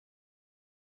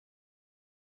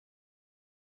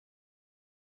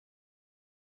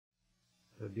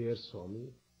Dear Swami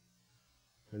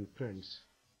and friends,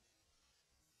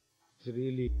 it's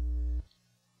really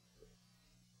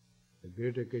a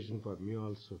great occasion for me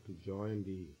also to join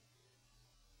the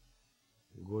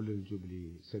Golden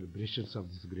Jubilee celebrations of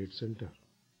this great center.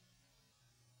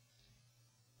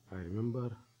 I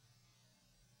remember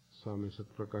Swami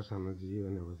Sarvagatananda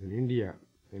when I was in India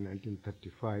in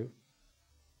 1935.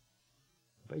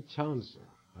 By chance,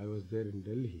 I was there in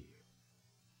Delhi.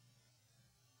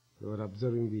 We were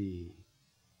observing the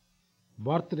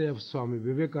birthday of Swami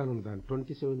Vivekananda on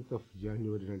 27th of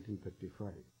January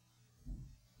 1935.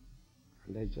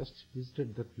 And I just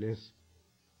visited that place.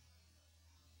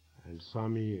 And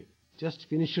Swami just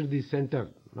finished the center,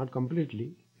 not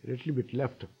completely, a little bit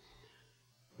left.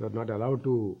 We are not allowed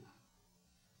to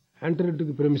enter into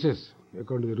the premises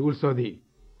according to the rules of the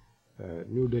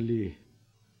New Delhi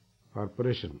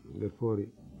Corporation. Therefore,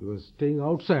 he was staying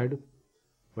outside,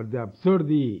 but they observed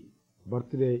the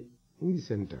birthday in the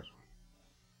center.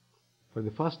 For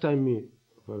the first time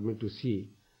for me to see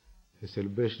a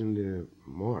celebration in a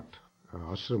mott,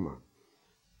 ashrama,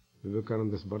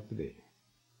 Vivekananda's birthday.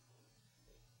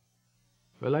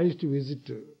 Well, I used to visit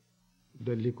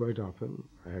Delhi quite often.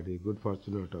 I had a good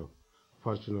fortune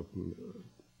of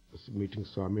meeting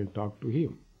Swami and talk to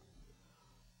him.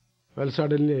 Well,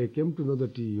 suddenly I came to know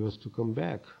that he was to come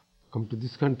to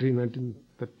this country in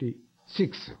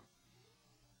 1936.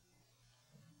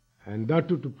 And that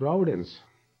too to Providence.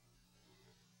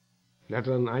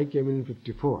 Later on I came in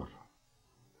 54.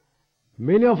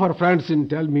 Many of our friends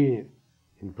tell me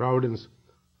in Providence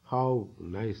how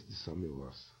nice the Swami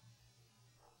was.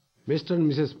 Mr.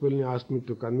 and Mrs. Pulni asked me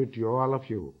to convey to all of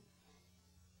you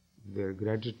their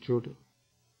gratitude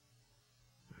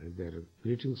and their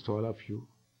greetings to all of you,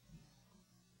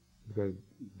 because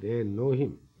they know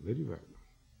him very well.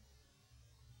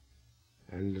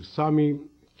 And Swami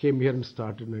came here and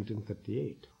started in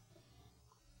 1938.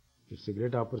 It's a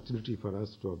great opportunity for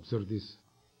us to observe this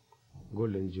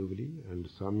Golden Jubilee, and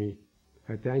Swami,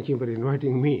 I thank him for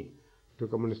inviting me to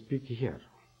come and speak here.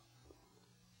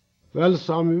 Well,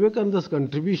 Swami Vivekananda's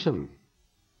contribution,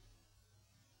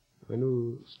 when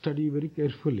you study very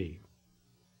carefully,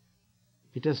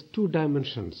 it has two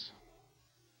dimensions.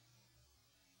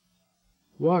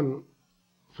 One,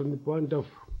 from the point of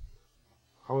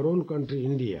our own country,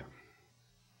 India.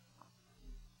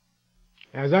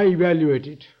 As I evaluate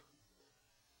it,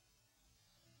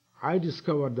 I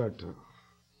discovered that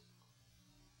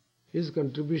his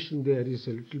contribution there is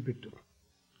a little bit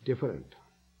different.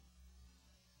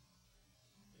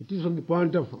 It is from the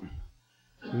point of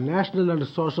national and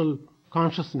social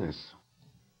consciousness.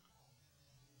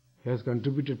 He has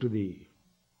contributed to the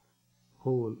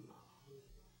whole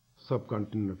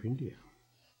subcontinent of India.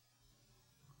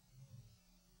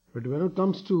 But when it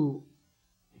comes to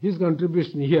his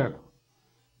contribution here,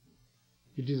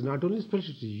 it is not only special,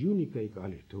 it is unique, I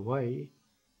call it. Why?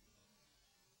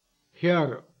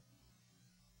 Here,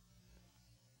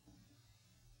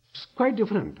 it's quite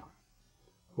different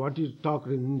what is talked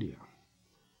in India.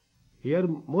 Here,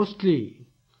 mostly,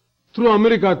 through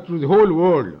America, through the whole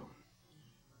world,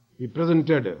 he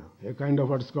presented a kind of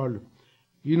what is called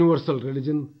universal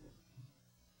religion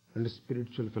and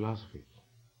spiritual philosophy.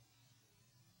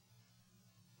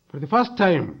 For the first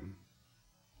time,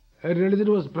 a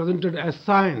religion was presented as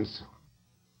science,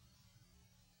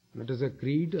 not as a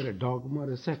creed or a dogma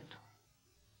or a sect.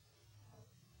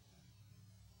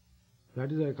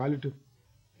 That is, I call it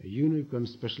a unique and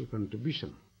special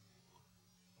contribution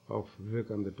of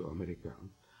Vivekananda to America,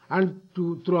 and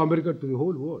through America to the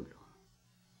whole world.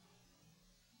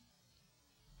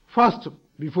 First,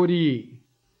 before he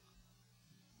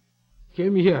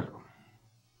came here,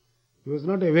 he was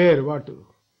not aware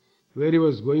where he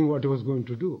was going, what he was going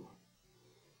to do.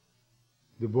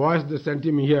 The boys that sent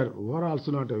him here were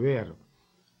also not aware.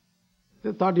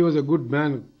 They thought he was a good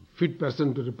man, fit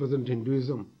person to represent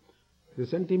Hinduism. They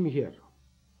sent him here.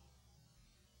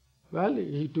 Well,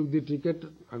 he took the ticket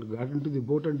and got into the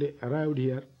boat and arrived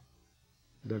here.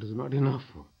 That is not enough.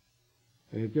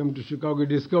 When he came to Chicago, he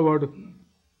discovered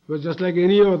he was just like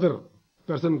any other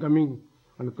person coming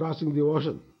and crossing the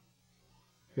ocean.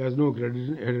 He has no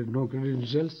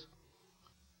credentials,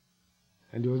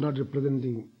 and he was not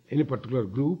representing any particular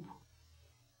group.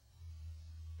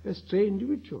 A stray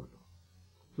individual.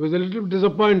 He was a little bit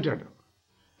disappointed,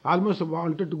 almost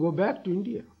wanted to go back to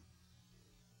India.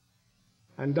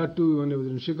 And that too, when he was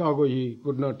in Chicago, he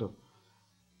could not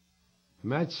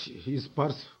match his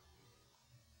purse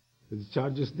with the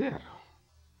charges there.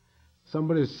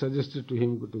 Somebody suggested to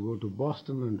him to go to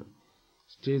Boston and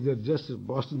stay there. Just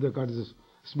Boston, they got this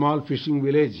small fishing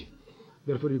village.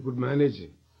 Therefore, he could manage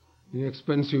in an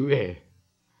expensive way.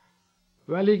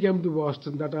 Well, he came to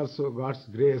Boston, that also God's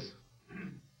grace.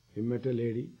 He met a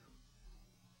lady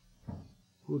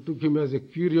who took him as a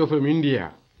curio from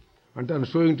India, and then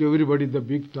showing to everybody the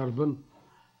big turban,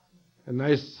 a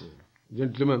nice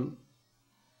gentleman.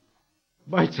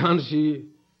 By chance, she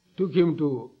took him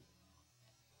to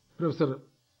Professor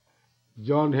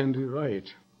John Henry Wright,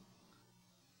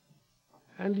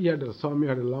 and Swami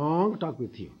had a long talk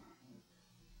with him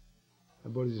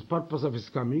about the purpose of his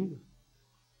coming,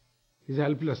 his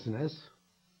helplessness,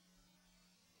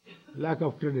 lack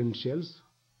of credentials.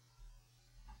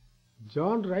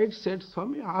 John Wright said,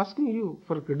 Swami, asking you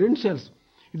for credentials,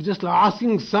 it's just like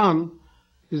asking sun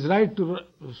his right to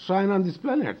shine on this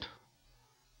planet.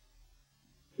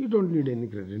 You don't need any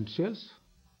credentials.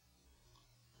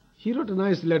 He wrote a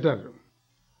nice letter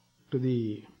to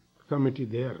the committee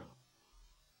there,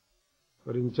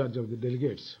 who are in charge of the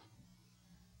delegates.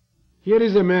 Here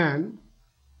is a man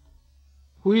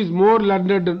who is more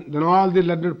learned than all the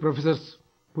learned professors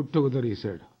put together, he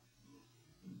said.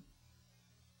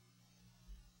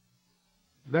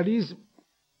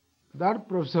 That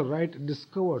Professor Wright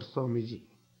discovered Swamiji.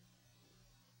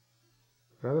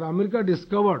 Rather, America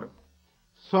discovered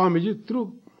Swamiji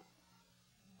through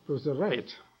Professor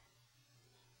Wright.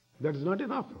 That is not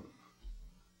enough.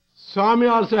 Swami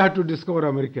also had to discover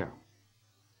America.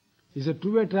 It's a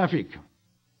two-way traffic.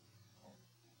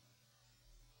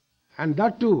 And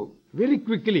that too, very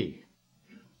quickly.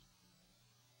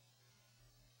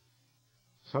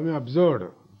 Swami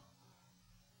observed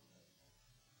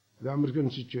the American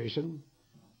situation,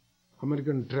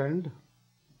 American trend,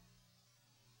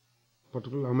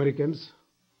 particularly Americans.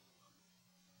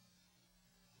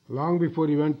 Long before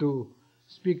he went to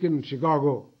speak in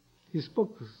Chicago, he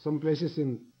spoke some places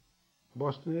in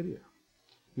Boston area,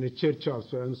 in a church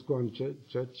also, Anscombe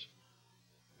Church,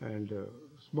 and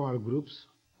small groups.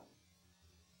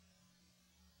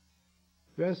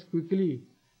 Very quickly,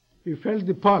 he felt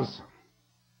the pulse.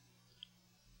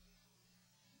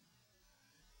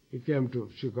 He came to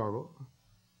Chicago.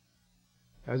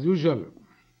 As usual,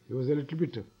 he was a little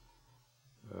bit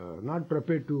not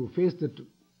prepared to face that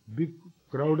big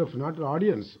crowd of not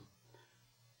audience,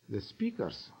 the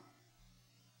speakers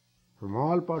from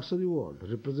all parts of the world,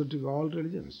 representing all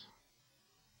religions.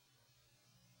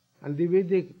 And the way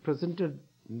they presented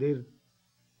their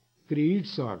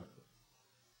creeds or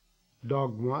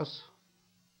dogmas,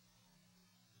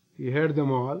 he heard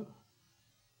them all.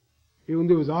 Even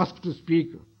though he was asked to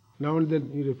speak, now and then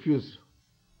he refused.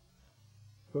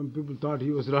 Some people thought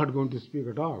he was not going to speak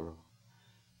at all.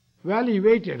 Well, he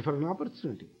waited for an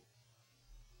opportunity.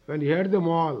 When he heard them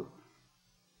all,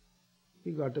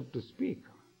 he got up to speak.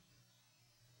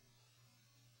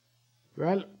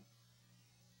 Well,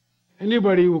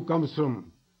 anybody who comes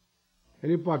from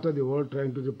any part of the world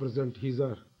trying to represent his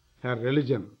or her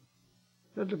religion,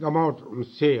 let him come out and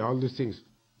say all these things.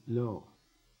 No.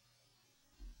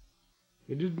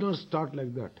 He did not start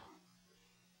like that.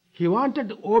 He wanted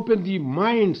to open the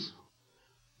minds,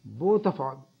 both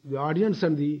of the audience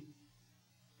and the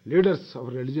leaders of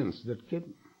religions that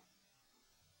came.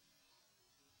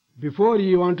 Before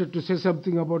he wanted to say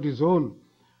something about his own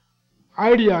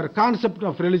idea or concept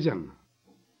of religion,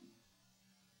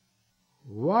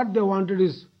 what they wanted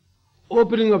is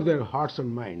opening of their hearts and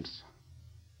minds.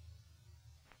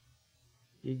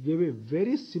 He gave a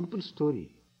very simple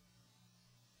story.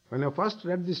 When I first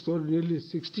read this story nearly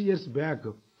 60 years back,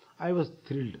 I was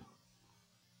thrilled.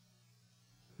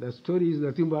 The story is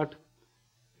nothing but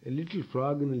a little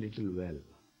frog in a little well.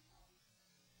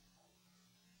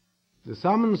 The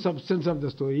sum and substance of the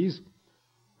story is,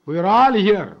 we are all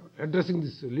here addressing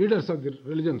these leaders of the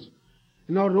religions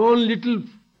in our own little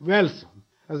wells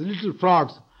as little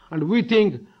frogs, and we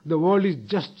think the world is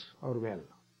just our well.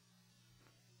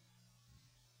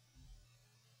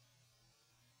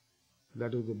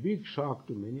 That was a big shock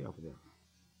to many of them.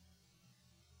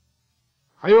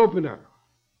 Eye-opener.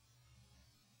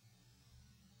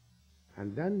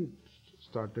 And then he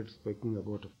started speaking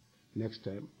about next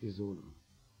time his own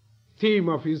theme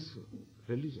of his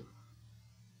religion.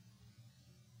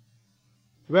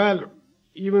 Well,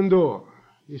 even though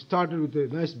he started with a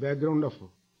nice background of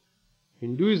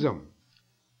Hinduism,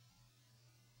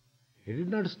 he did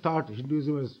not start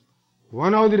Hinduism as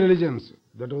one of the religions.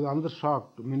 That was another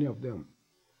shock to many of them.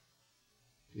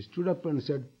 He stood up and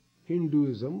said,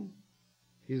 Hinduism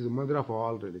is the mother of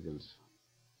all religions.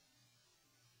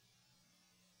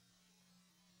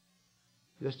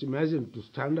 Just imagine to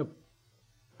stand up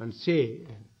and say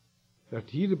that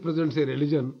he represents a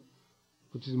religion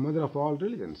which is the mother of all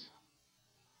religions.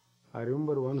 I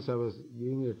remember once I was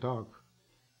giving a talk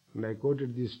And I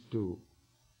quoted this to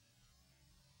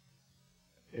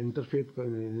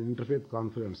interfaith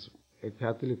conference. A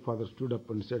Catholic father stood up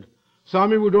and said,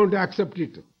 "Swami, we don't accept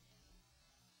it."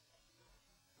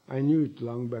 I knew it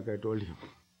long back, I told him.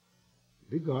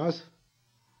 Because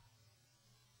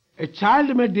a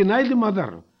child may deny the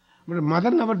mother, but a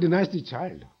mother never denies the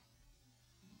child.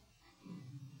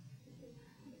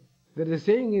 There is a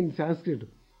saying in Sanskrit,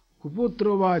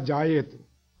 "Kuputro va jayet,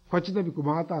 kvachitapi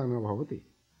kumata na bhavati."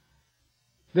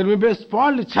 There may be a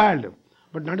spoiled child,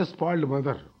 but not a spoiled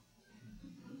mother.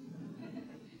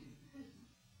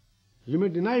 You may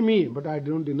deny me, but I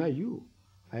don't deny you.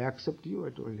 I accept you, I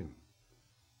told him.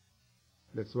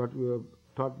 That's what we were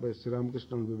taught by Sri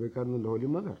Ramakrishna and Vivekananda and Holy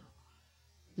Mother.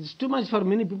 It's too much for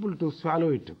many people to swallow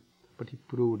it, but he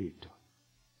proved it.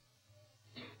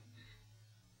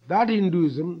 That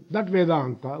Hinduism, that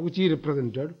Vedanta, which he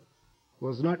represented,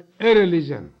 was not a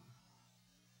religion.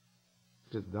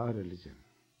 It is the religion.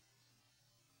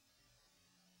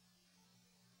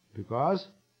 Because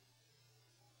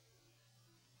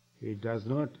it does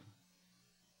not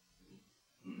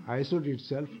isolate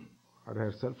itself or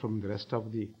herself from the rest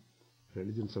of the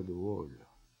religions of the world.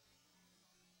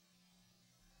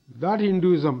 That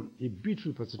Hinduism he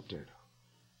beautifully presented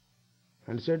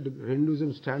and said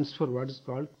Hinduism stands for what is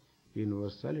called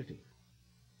universality.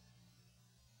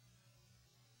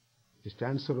 It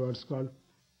stands for what is called,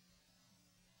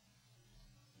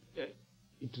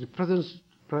 it represents,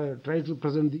 tries to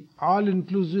present the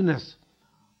all-inclusiveness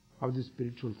of the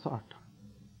spiritual thought.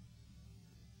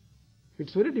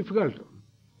 It's very difficult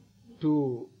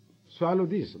to swallow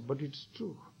this, but it's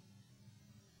true.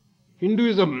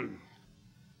 Hinduism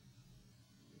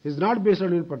is not based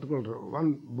on any particular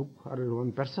one book or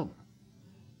one person.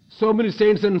 So many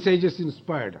saints and sages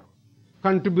inspired,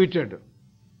 contributed,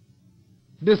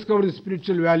 discovered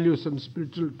spiritual values and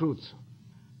spiritual truths.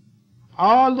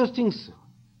 All those things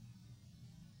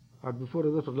are before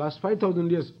us for the last 5,000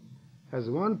 years as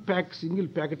one single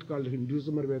packet called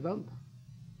Hinduism or Vedanta.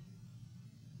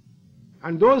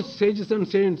 And those sages and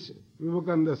saints,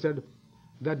 Vivekananda said,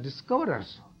 they are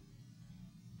discoverers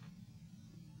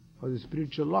of the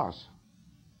spiritual laws.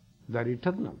 They are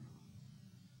eternal.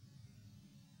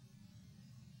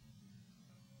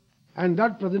 And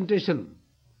that presentation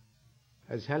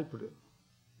has helped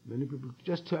many people to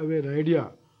just have an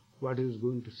idea what he is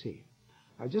going to say.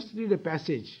 I just read a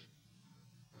passage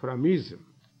from his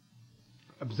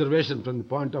observation from the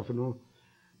point of,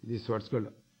 this what's called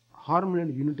harmony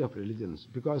and unity of religions.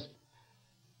 Because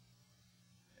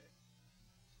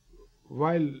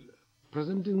while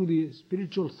presenting the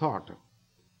spiritual thought,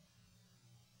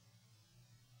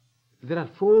 there are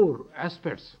 4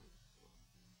 aspects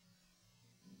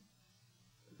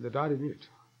that are in it,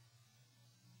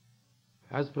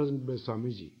 as presented by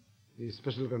Swamiji, the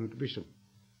special contribution.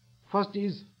 First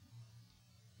is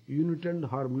unity and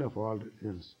harmony of all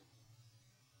religions.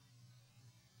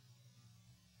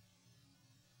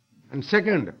 And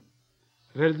second,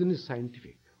 religion is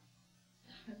scientific.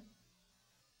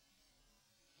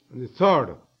 And the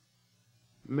third,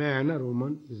 man or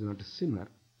woman is not a sinner.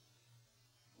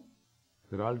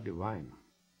 They're all divine.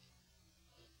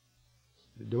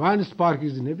 The divine spark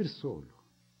is in every soul.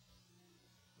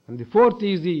 And the fourth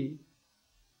is the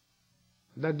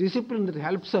discipline that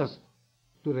helps us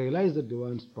to realize the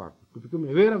divine spark, to become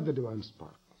aware of the divine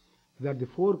spark. They are the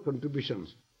 4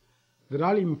 contributions. They're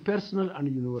all impersonal and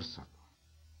universal.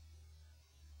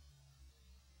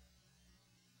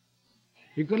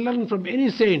 You can learn from any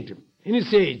saint, any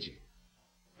sage,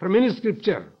 from any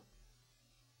scripture.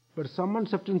 But some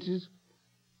substance is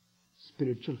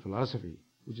spiritual philosophy,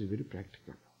 which is very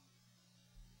practical.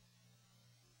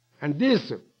 And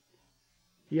this,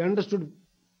 he understood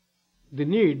the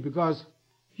need because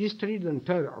he studied the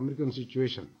entire American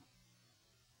situation.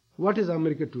 What is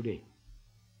America today?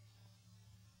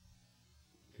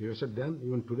 He said then,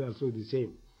 even today also the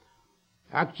same.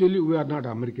 Actually, we are not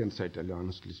Americans, I tell you,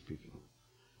 honestly speaking.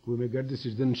 We may get the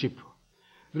citizenship.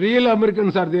 Real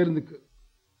Americans are there in the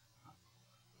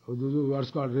what's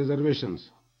called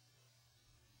reservations,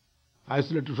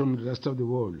 isolated from the rest of the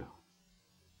world,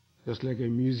 just like a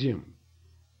museum.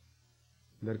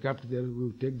 They're kept there.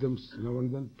 We take them now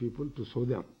and then, people, to show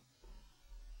them.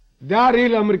 They are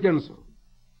real Americans.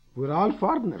 We're all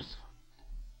foreigners.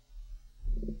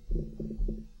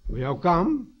 We have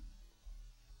come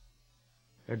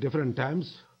at different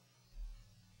times,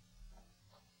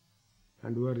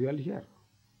 and we are real here.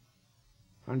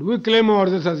 And we claim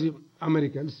ourselves as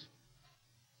Americans.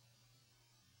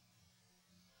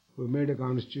 We made a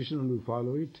constitution and we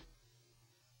follow it.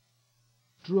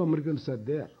 True Americans are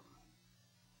there.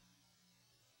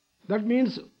 That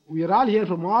means we are all here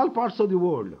from all parts of the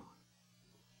world.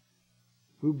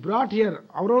 We brought here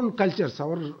our own cultures,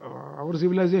 our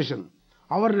civilization,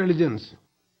 our religions,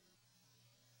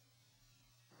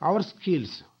 our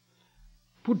skills.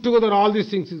 Put together all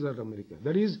these things is at America.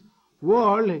 That is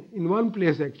world in one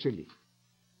place actually.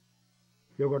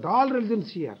 You have got all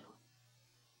religions here.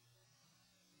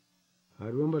 I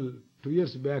remember 2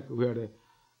 years back we had a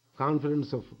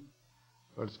conference of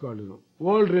what's called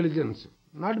world religions.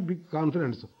 Not a big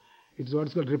conference. It's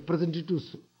what's called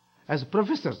representatives as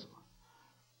professors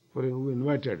who were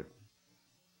invited.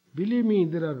 Believe me,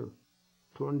 there are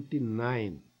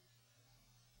 29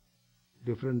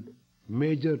 different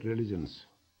major religions,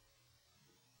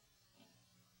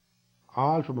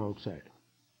 all from outside,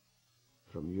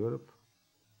 from Europe,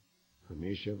 from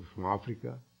Asia, from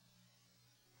Africa,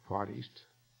 Far East.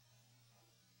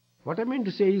 What I mean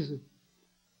to say is,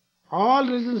 all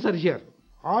religions are here,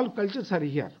 all cultures are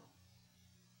here.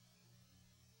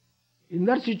 In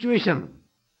that situation,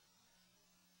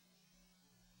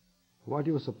 what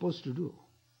you were supposed to do?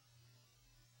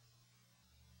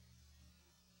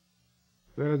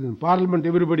 Whereas in Parliament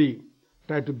everybody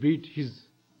tried to beat his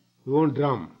own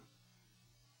drum.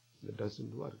 That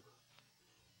doesn't work.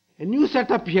 A new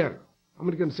setup here,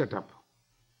 American setup.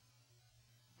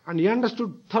 And he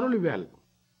understood thoroughly well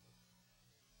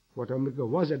what America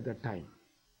was at that time.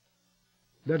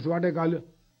 That's what I call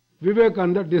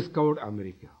Vivekananda discovered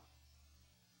America.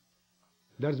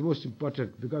 That's most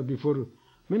important, because before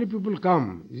many people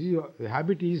come, you see, the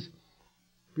habit is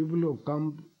people who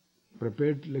come,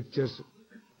 prepared lectures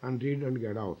and read and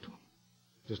get out.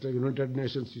 Just like United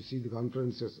Nations, you see the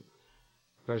conferences,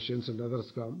 Russians and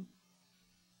others come,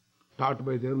 taught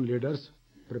by their own leaders,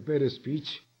 prepare a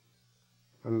speech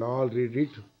and all read it,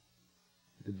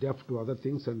 the deaf to other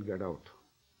things and get out.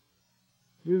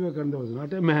 Vivekananda was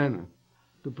not a man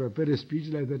to prepare a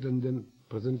speech like that and then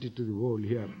present it to the world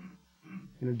here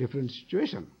in a different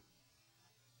situation.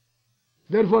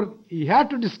 Therefore, he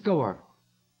had to discover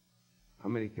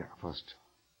America first,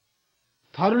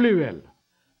 thoroughly well.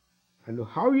 And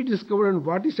how he discovered and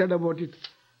what he said about it,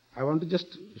 I want to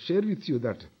just share with you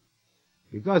that.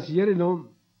 Because here,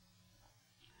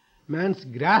 man's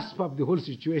grasp of the whole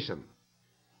situation.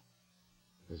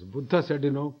 As Buddha said,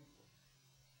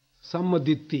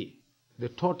 sammaditthi, the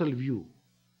total view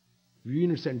in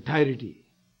its entirety,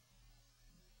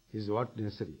 is what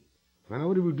necessary.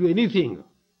 Whenever we do anything,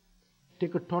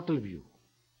 take a total view.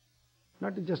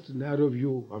 Not just a narrow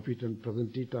view of it and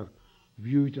present it or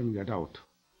view it and get out.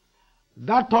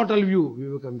 That total view,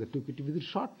 Vivekananda took it within a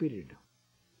short period.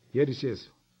 Here he says,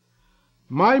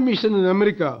 my mission in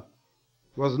America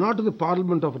was not to the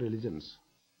Parliament of religions.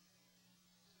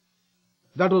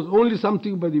 That was only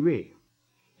something by the way.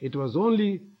 It was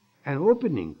only an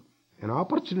opening, an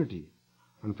opportunity.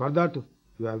 And for that,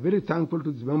 we are very thankful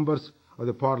to the members of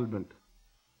the Parliament.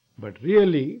 But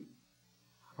really,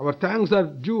 our thanks are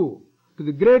due to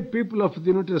the great people of the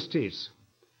United States,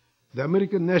 the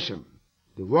American nation,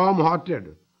 the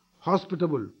warm-hearted,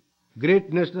 hospitable,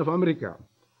 great nation of America,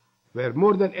 where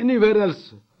more than anywhere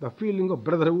else the feeling of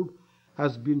brotherhood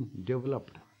has been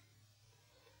developed.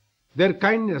 Their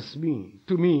kindness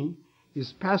to me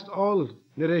is past all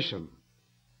narration.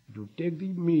 It would take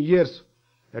me years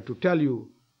to tell you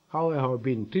how I have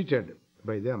been treated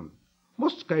by them,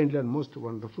 most kindly and most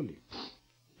wonderfully.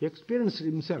 He experienced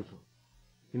himself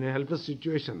in a helpless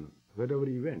situation wherever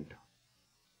he went.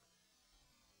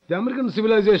 The American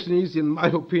civilization is, in my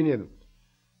opinion,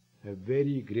 a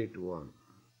very great one.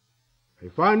 I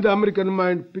find the American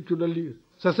mind peculiarly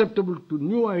susceptible to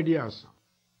new ideas.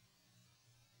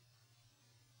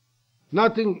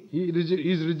 Nothing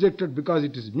is rejected because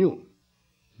it is new.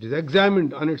 It is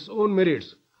examined on its own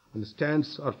merits and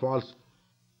stands or falls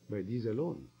by these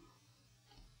alone.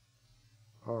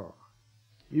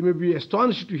 You may be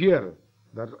astonished to hear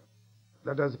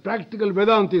that as practical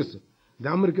Vedantists, the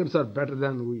Americans are better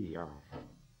than we are.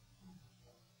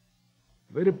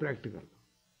 Very practical.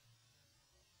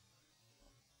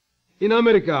 In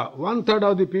America, 1/3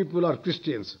 of the people are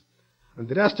Christians and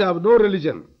the rest have no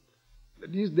religion.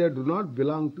 That is, they do not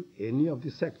belong to any of the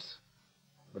sects.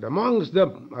 But amongst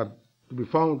them are to be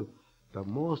found the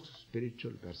most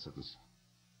spiritual persons.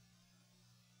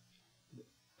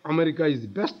 America is the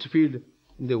best field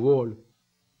in the world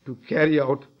to carry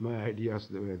out my ideas,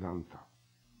 the Vedanta.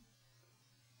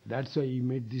 That's why he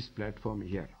made this platform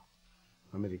here,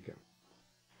 America.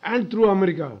 And through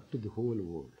America to the whole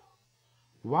world.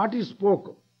 What he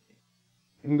spoke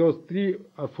in those 3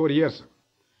 or 4 years,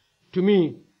 to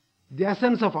me, the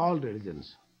essence of all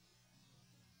religions.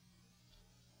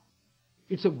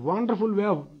 It's a wonderful way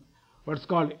of what's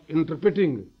called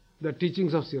interpreting the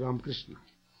teachings of Sri Ramakrishna.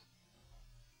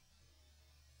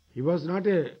 He was not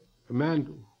a man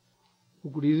who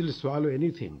could easily swallow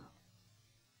anything.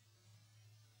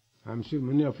 I am sure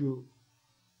many of you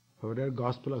have read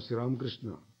Gospel of Sri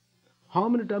Ramakrishna. How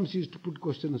many times he used to put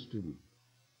questions to him,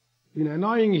 in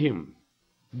annoying him,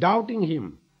 doubting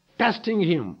him, testing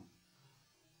him.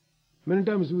 Many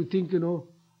times we think, so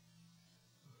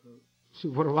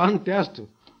for one test,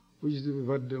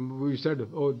 we said,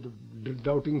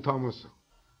 doubting Thomas.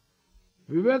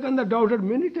 Vivekananda doubted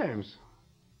many times.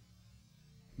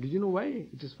 Did you know why?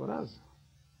 It is for us.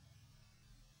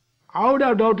 I would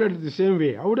have doubted the same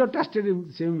way. I would have tested him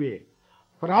the same way.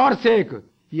 For our sake,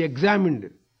 he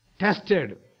examined,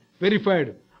 tested,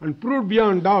 verified, and proved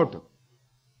beyond doubt.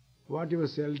 What he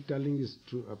was telling is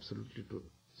true, absolutely true.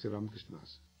 Sri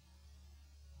Ramakrishna's.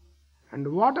 And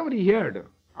whatever he heard,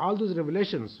 all those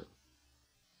revelations,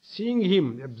 seeing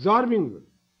him, absorbing,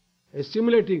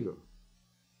 assimilating,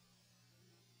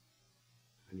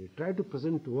 and he tried to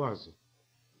present to us,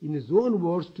 in his own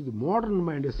words, to the modern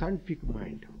mind, a scientific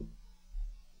mind.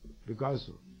 Because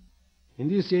in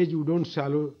this age you don't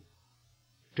follow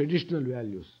traditional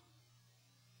values.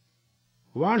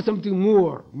 Want something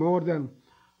more than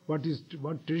what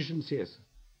tradition says.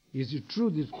 Is it true?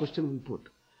 This question will put.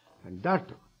 And that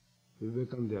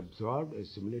Vivekananda absorbed,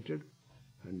 assimilated,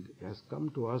 and has come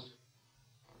to us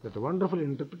that wonderful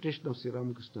interpretation of Sri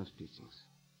Ramakrishna's teachings.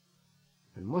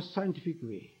 And most scientific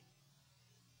way.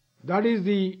 That is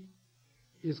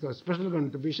his special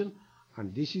contribution,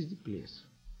 and this is the place.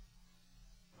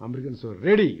 Americans were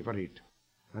ready for it,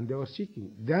 and they were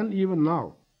seeking, then even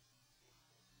now.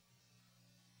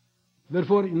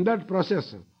 Therefore, in that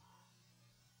process,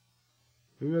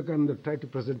 Vivekananda tried to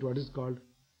present what is called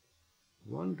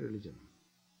one religion.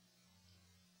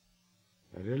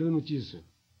 A religion which is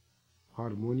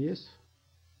harmonious,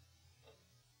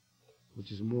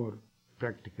 which is more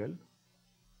practical,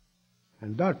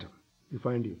 and that you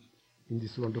find in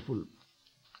this wonderful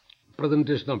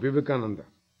presentation of Vivekananda.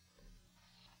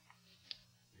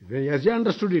 As he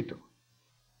understood it,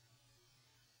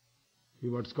 he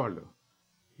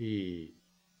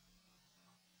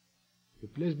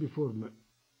placed before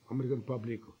American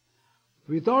public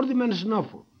without the mention of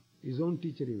his own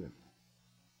teacher even.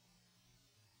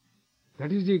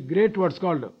 That is the great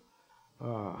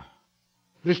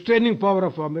restraining power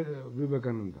of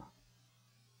Vivekananda.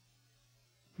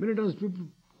 Many times people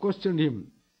questioned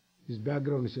him, his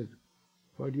background. He said,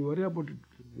 why do you worry about it?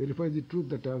 Verify the truth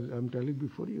that I am telling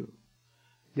before you.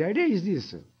 The idea is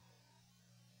this.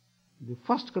 The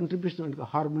first contribution to the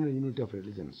harmony and unity of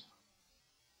religions.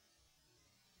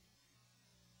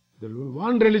 There will be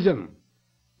one religion.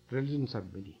 Religions are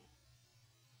many.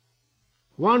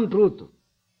 One truth.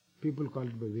 People call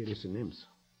it by various names.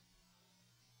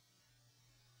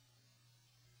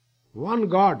 One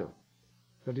God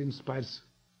that inspires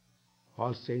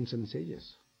all saints and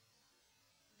sages.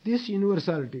 This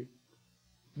universality,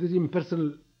 this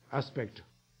impersonal aspect,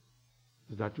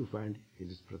 that you find in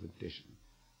this presentation.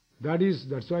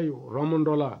 That's why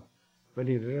Ramandola, when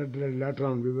he read later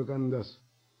on Vivekananda's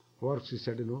works, he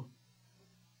said,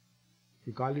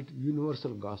 he called it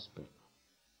universal gospel.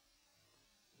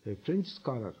 A French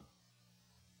scholar,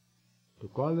 to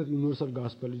call it universal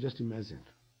gospel, you just imagine.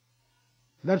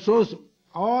 That shows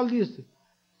all these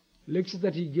lectures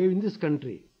that he gave in this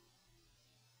country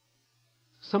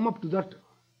sum up to that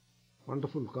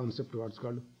wonderful concept, what's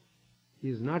called, he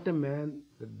is not a man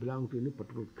that belonged to any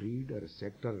particular creed or a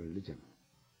sect or a religion.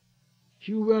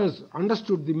 He was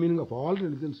understood the meaning of all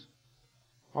religions,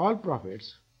 all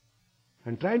prophets,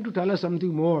 and trying to tell us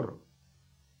something more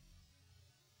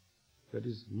that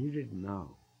is needed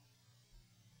now.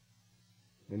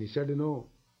 And he said,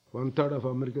 1/3 of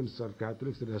Americans are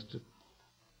Catholics, the rest,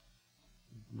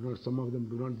 some of them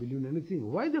do not believe in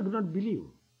anything. Why they do not believe?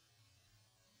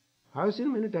 I have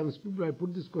seen many times people, I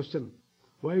put this question,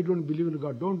 why you don't believe in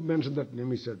God? Don't mention that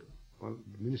name, he said. Well,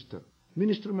 minister.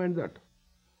 Minister meant that.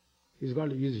 He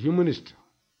is humanist.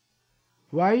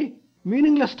 Why?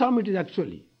 Meaningless term it is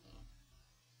actually.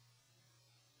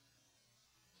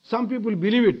 Some people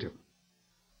believe it.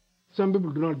 Some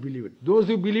people do not believe it. Those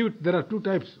who believe it, there are two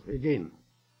types again.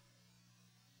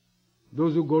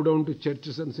 Those who go down to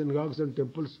churches and synagogues and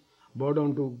temples, bow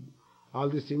down to all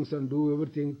these things and do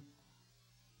everything.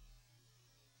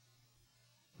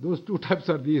 Those two types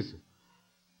are these.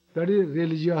 That is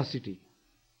religiosity.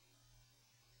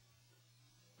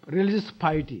 Religious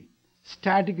piety.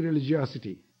 Static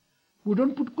religiosity. We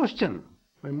don't put question.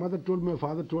 My mother told me, my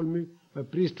father told me, my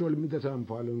priest told me that I am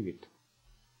following it.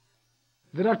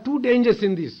 There are two dangers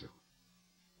in this.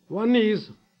 One is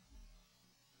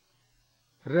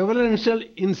reverential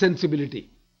insensibility.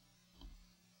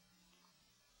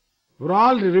 We're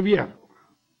all revere.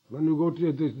 When you go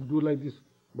to this, do like this,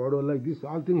 bow down like this,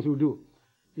 all things you do,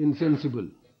 insensible.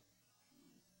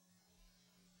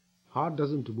 Heart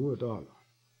doesn't move at all.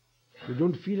 You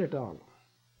don't feel at all.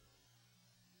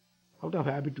 Out of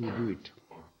habit we do it.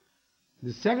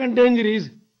 The second danger is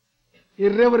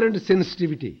irreverent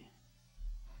sensitivity.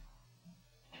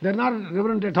 They are not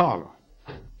reverent at all.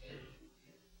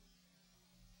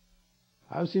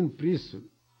 I have seen priests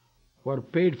who are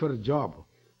paid for a job.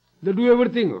 They do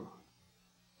everything.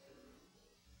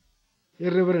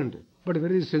 Irreverent, but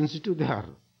very sensitive they are.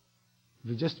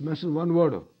 If you just mention one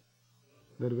word,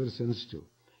 they are very sensitive.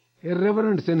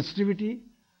 Irreverent sensitivity,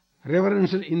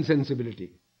 reverential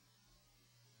insensibility.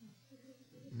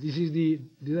 These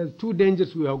are two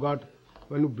dangers we have got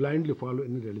when you blindly follow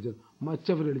any religion. Much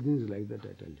of religion is like that,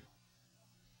 I tell you.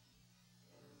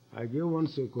 I gave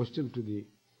once a question to the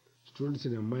students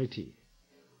in MIT.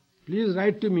 Please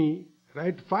write to me,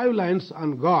 write 5 lines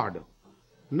on God.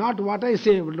 Not what I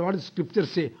say, but what the scriptures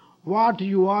say. What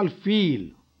you all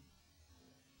feel.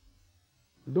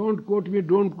 Don't quote me,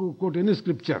 don't quote any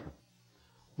scripture.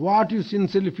 What you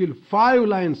sincerely feel. 5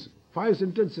 lines, 5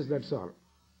 sentences, that's all.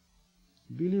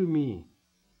 Believe me,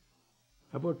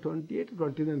 about 28 to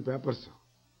 29 papers,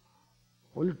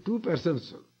 only 2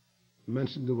 persons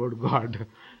mentioned the word God.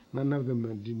 None of them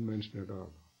didn't mention at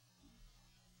all.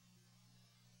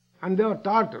 And they were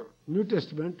taught New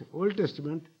Testament, Old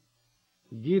Testament,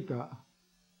 Gita.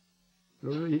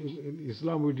 In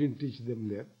Islam we didn't teach them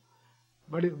there.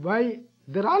 But why?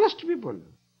 They're honest people.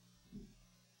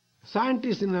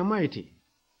 Scientists in MIT.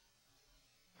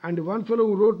 And one fellow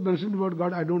who mentioned the word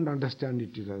God, I don't understand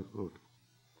it, he wrote.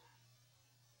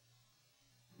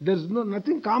 There's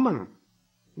nothing common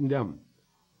in them.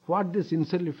 What they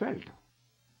sincerely felt.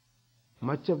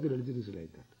 Much of the religion is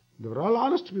like that. They were all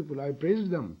honest people. I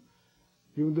praised them.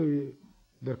 Even though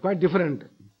they're quite different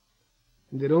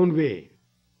in their own way.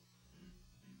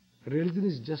 Religion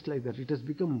is just like that. It has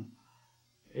become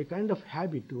a kind of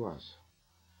habit to us.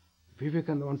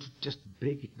 Vivekananda wants to just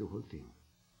break it, the whole thing.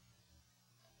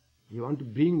 He wants to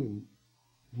bring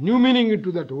new meaning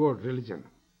into that word, religion.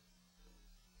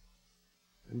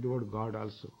 And the word God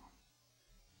also.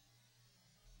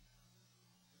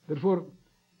 Therefore,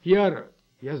 here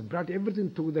he has brought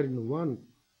everything together in one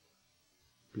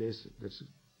place. That's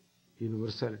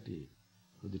universality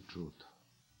of the truth.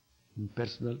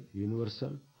 Impersonal,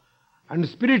 universal, and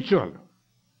spiritual,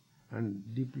 and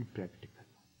deeply practical.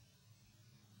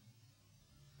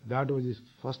 That was his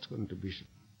first contribution.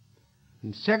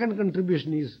 And second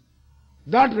contribution is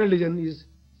that religion is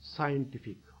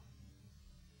scientific.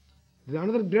 There is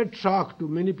another great shock to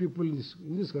many people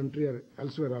in this country or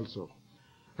elsewhere also.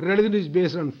 Religion is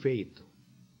based on faith.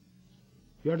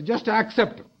 You have to just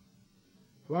accept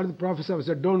what the professor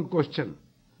said, don't question.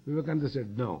 Vivekananda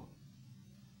said no.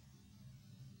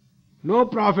 No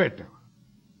prophet,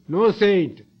 no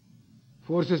saint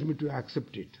forces me to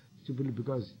accept it simply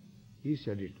because he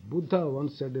said it. Buddha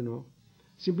once said,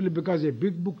 simply because a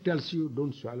big book tells you,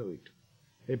 don't swallow it.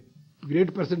 A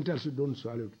great person tells you, don't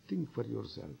swallow it. Think for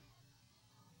yourself.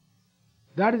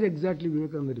 That is exactly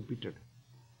Vivekananda repeated.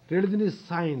 Religion is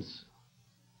science,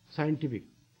 scientific.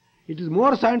 It is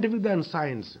more scientific than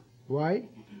science. Why?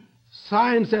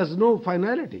 Science has no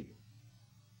finality.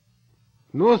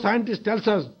 No scientist tells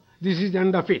us this is the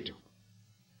end of it.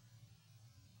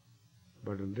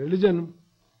 But in religion,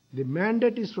 the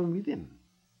mandate is from within.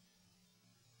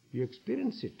 You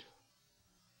experience it.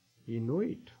 You know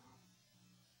it.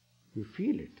 You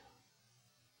feel it.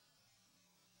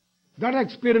 That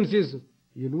experience is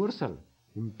universal,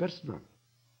 impersonal.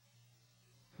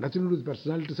 Nothing to do with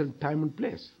personalities and time and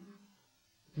place.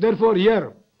 Therefore,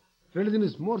 here, religion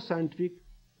is more scientific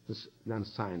than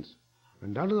science.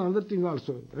 And that is another thing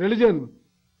also. Religion,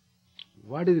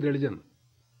 what is religion?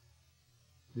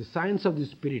 The science of the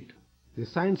spirit, the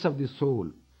science of the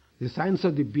soul, the science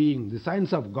of the being, the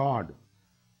science of God,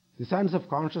 the science of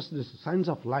consciousness, the science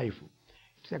of life.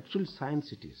 It's actual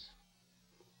science it is.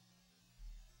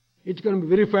 It can be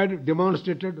verified,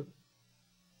 demonstrated.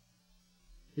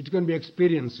 It can be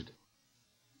experienced.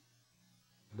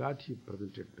 That he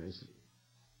presented nicely.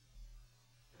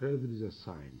 Religion is a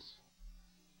science.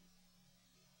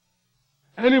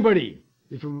 Anybody,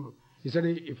 he said,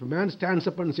 if a man stands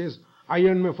up and says, I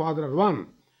and my Father are one,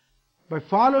 by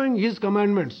following his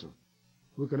commandments,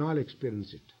 we can all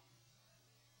experience it.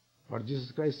 What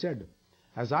Jesus Christ said,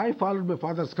 as I followed my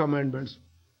Father's commandments,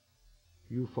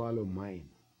 you follow mine.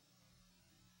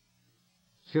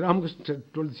 Sri Ramakrishna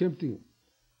told the same thing.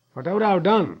 Whatever I have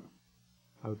done,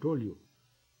 I have told you.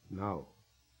 Now,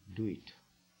 do it.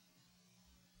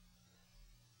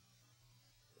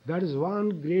 That is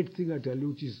one great thing I tell you,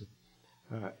 which is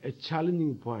a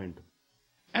challenging point.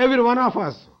 Every one of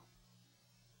us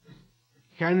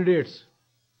candidates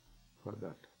for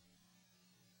that.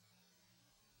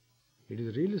 It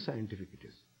is really scientific, it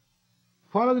is.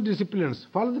 Follow the disciplines,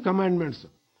 follow the commandments.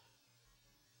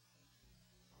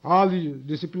 All the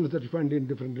disciplines that you find in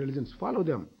different religions, follow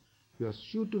them. You are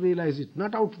sure to realize it,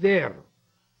 not out there.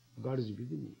 God is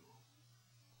within you.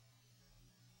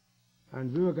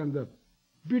 And Vivekananda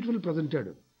beautifully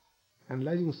presented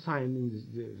analyzing sign in this,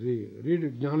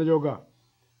 read Jnana Yoga.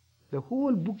 The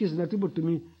whole book is nothing but, to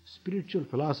me, spiritual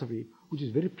philosophy, which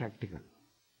is very practical.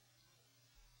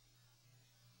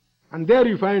 And there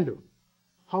you find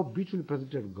how beautifully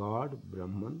presented God,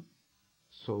 Brahman,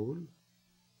 soul,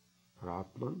 or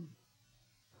Atman,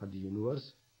 or the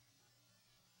universe.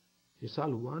 It's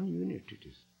all one unit, it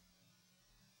is.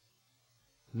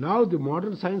 Now the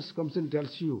modern science comes and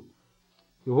tells you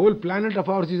the whole planet of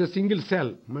ours is a single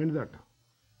cell. Mind that.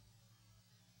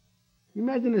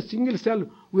 Imagine a single cell.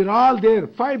 We're all there,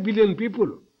 5 billion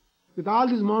people, with all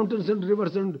these mountains and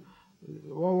rivers and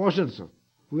oceans.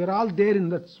 We are all there in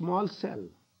that small cell.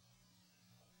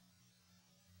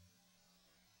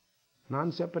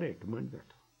 Non-separate, mind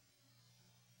that.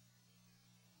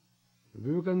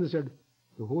 Vivekananda said,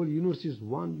 the whole universe is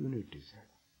one unit, he said.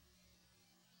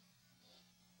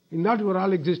 In that we are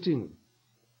all existing.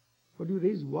 But you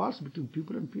raise walls between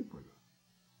people and people.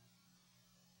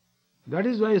 That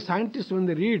is why scientists, when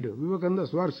they read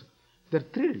Vivekananda's works, they're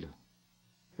thrilled.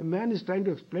 A man is trying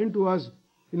to explain to us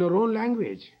in our own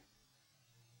language.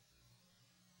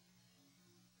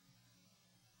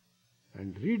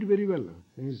 And read very well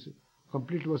in his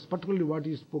complete works, particularly what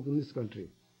he spoke in this country.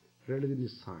 Religion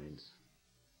is science.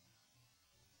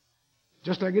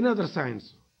 Just like any other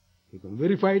science, you can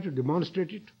verify it,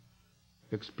 demonstrate it,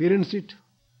 experience it,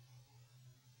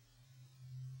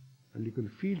 and you can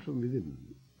feel from within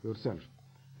yourself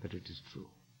that it is true.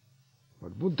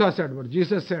 What Buddha said, what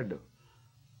Jesus said,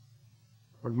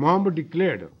 what Muhammad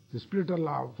declared, the spirit of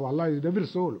Allah is in every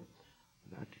soul,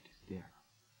 that it is there.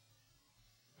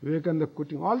 Vivekananda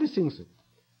quoting all these things,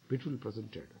 beautifully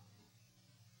presented.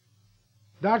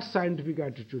 That scientific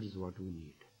attitude is what we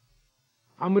need.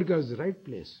 America is the right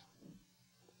place.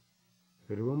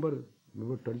 I remember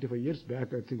 25 years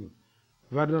back, I think,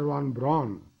 Werner von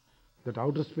Braun, that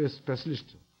outer space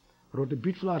specialist, wrote a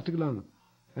beautiful article on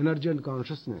energy and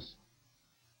consciousness.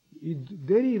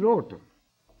 There he wrote,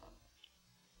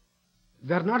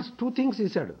 there are not two things, he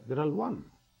said, they are all one.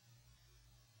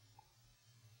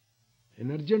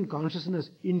 Energy and consciousness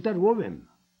interwoven.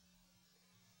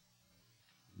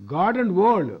 God and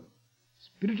world,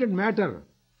 spirit and matter,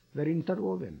 they are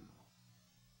interwoven.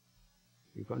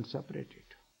 You can't separate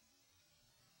it.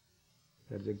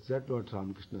 That's exactly what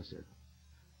Ramakrishna said.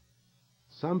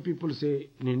 Some people say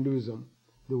in Hinduism,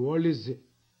 the world is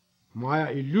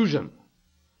Maya, illusion.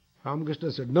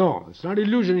 Ramakrishna said, no, it's not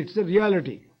illusion, it's a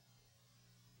reality.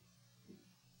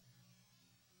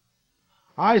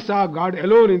 I saw God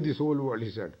alone in this whole world,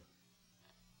 he said.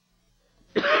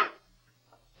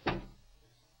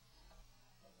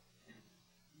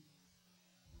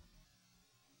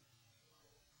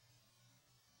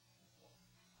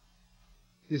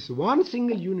 This one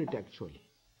single unit actually.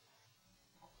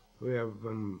 We have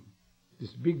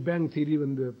this Big Bang theory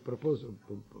when they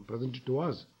presented to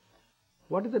us.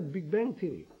 What is that Big Bang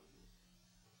theory?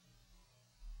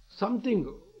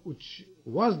 Something which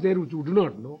was there which we do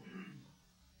not know,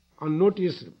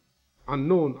 unnoticed,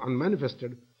 unknown,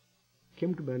 unmanifested,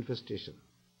 came to manifestation.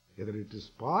 Either it is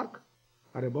spark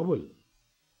or a bubble.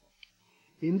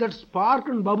 In that spark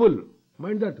and bubble,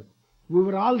 mind that, we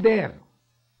were all there.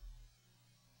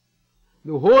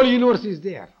 The whole universe is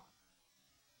there.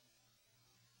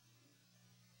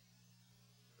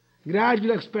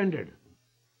 Gradually expanded.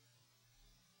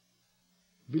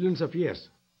 Billions of years.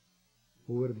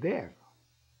 We were there.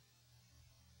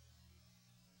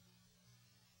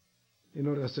 In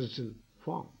our essential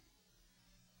form.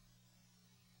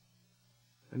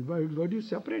 And why do you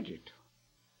separate it?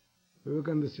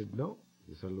 Vivekananda said, no,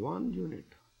 it's all one unit.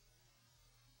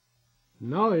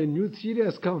 Now a new theory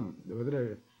has come,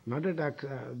 whether not yet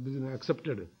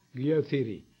accepted, Gaya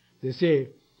theory. They say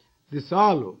this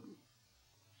all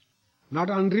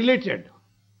not unrelated.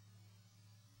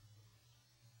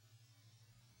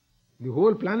 The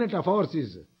whole planet of ours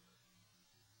is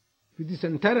with this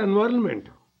entire environment,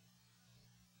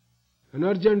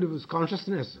 energy and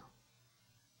consciousness.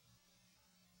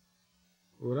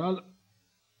 We're all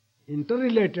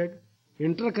interrelated,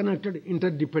 interconnected,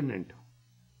 interdependent.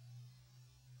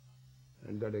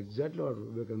 And that exactly what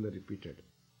Vivekananda repeated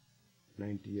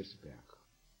 90 years back.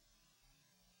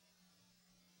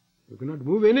 You cannot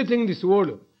move anything in this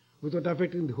world without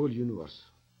affecting the whole universe.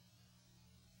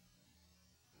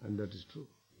 And that is true.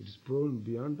 It is proven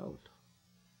beyond doubt.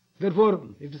 Therefore,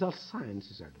 it is all science,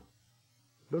 he said.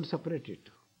 Don't separate it.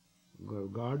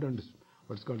 God and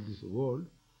what's called this world,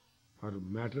 or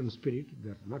matter and spirit, they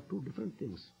are not two different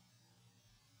things.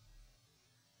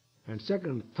 And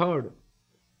second, third,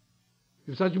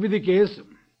 if such be the case,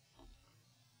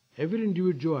 every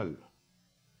individual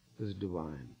is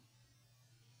divine.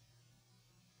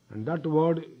 And that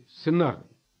word, sinner,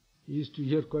 you used to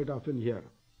hear quite often here.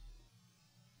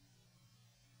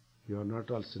 You are not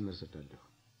all sinners, I tell you.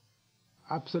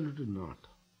 Absolutely not.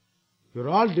 You are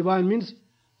all divine means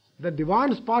the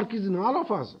divine spark is in all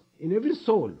of us, in every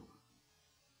soul.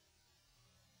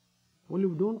 Only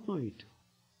we don't know it.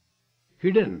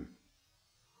 Hidden.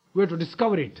 We have to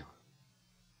discover it.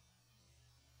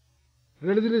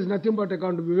 Religion is nothing but,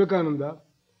 according to Vivekananda,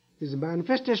 is a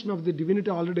manifestation of the divinity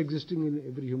already existing in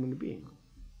every human being.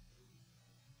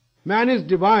 Man is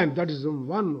divine. That is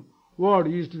one word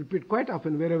he used to repeat quite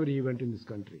often wherever he went in this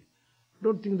country.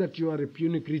 Don't think that you are a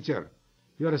puny creature.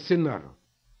 You are a sinner.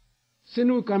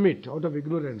 Sin we commit out of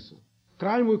ignorance.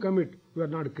 Crime we commit, we are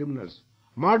not criminals.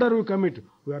 Murder we commit,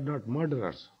 we are not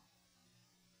murderers.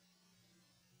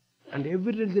 And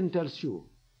every religion tells you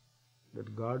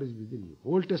that God is within you.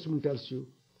 Old Testament tells you,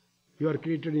 you are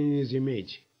created in His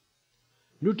image.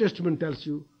 New Testament tells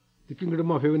you, the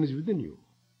kingdom of heaven is within you.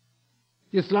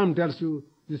 Islam tells you,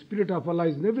 the spirit of Allah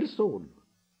is in every soul.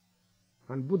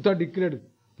 And Buddha declared,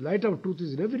 the light of truth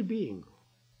is in every being.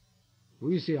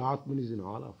 We say Atman is in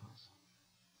all of us.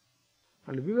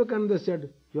 And Vivekananda said,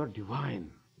 you are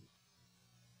divine.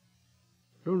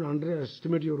 Don't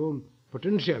underestimate your own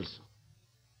potentials.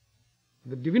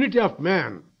 The divinity of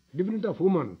man, divinity of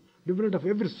woman, divinity of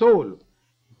every soul,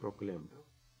 he proclaimed.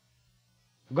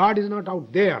 God is not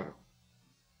out there.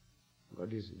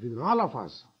 God is within all of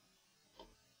us.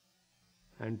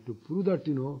 And to prove that,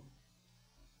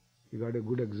 he got a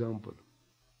good example.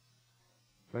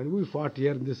 When we fought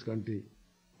here in this country,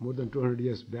 more than 200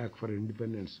 years back for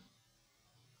independence,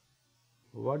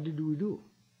 what did we do?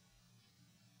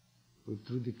 We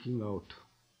threw the king out.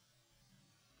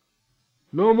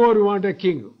 No more we want a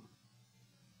king.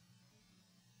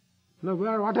 Now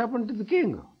what happened to the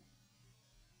king?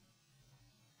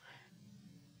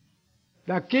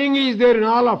 The king is there in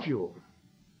all of you.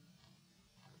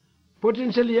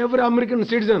 Potentially every American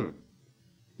citizen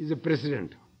is a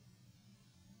president.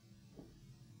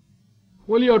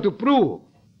 Only you have to prove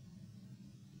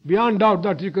beyond doubt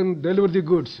that you can deliver the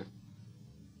goods.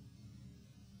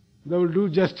 They will do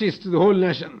justice to the whole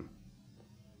nation,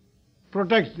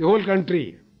 protect the whole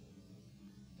country,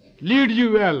 lead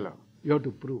you well. You have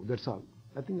to prove, that's all,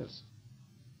 nothing else.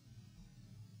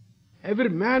 Every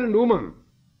man and woman,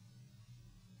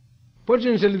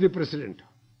 potentially the president.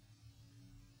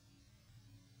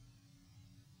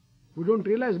 We don't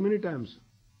realize many times.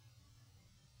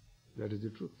 That is the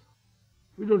truth.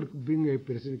 We don't bring a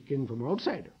president king from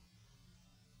outside.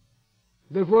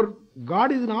 Therefore,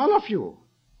 God is in all of you.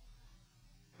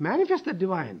 Manifest the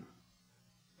divine.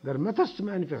 There are methods to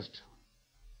manifest.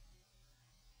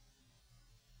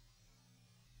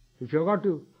 If you have got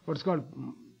to, what's called,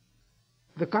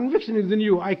 the conviction is in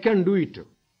you, I can do it.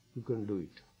 You can do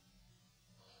it.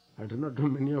 I do not know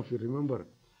many of you remember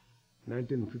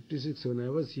 1956 when I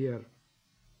was here,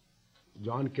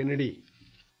 John Kennedy,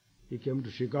 he came to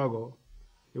Chicago.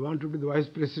 He wanted to be the vice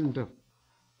president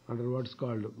under what's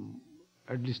called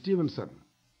Adlai Stevenson.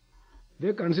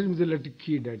 They consider him the little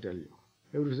kid, I tell you.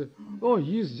 Everybody said, oh,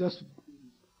 he is just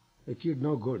a kid,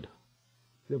 no good.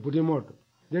 They put him out.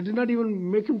 They did not even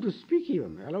make him to speak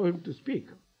even, allow him to speak.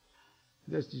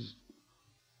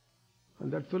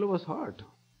 And that fellow was hurt.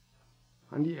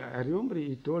 And I remember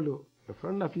he told a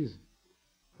friend of his,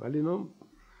 well,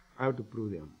 I have to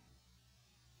prove them.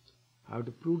 I have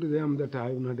to prove to them that I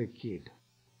am not a kid.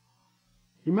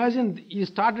 Imagine, he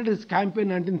started his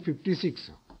campaign in 1956.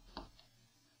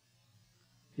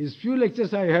 His few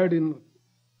lectures I heard in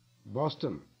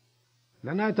Boston.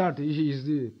 Then I thought he is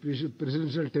the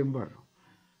presidential timber.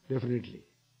 Definitely.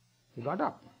 He got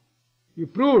up. He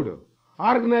proved,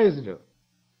 organized,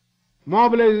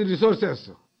 mobilized resources.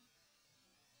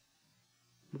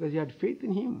 Because he had faith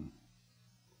in him.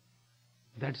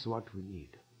 That's what we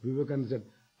need. Vivekananda said,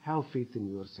 have faith in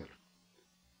yourself.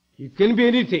 You can be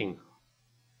anything.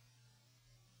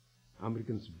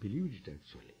 Americans believed it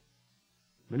actually.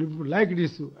 Many people like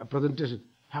this presentation.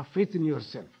 Have faith in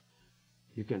yourself.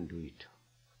 You can do it.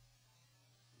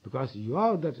 Because you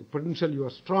have that potential, you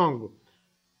are strong.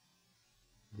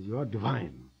 You are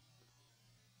divine.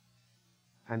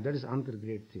 And that is another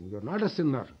great thing. You are not a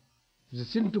sinner. It is a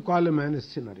sin to call a man a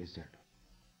sinner, he said.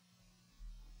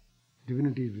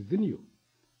 Divinity is within you.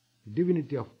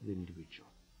 Divinity of the individual.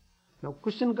 Now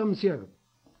question comes here,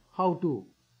 how to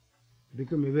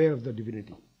become aware of the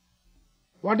divinity?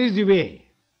 What is the way?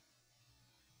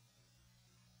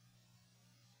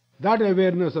 That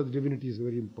awareness of the divinity is a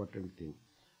very important thing.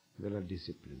 There are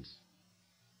disciplines.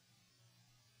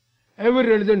 Every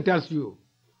religion tells you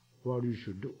what you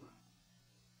should do.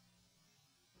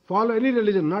 Follow any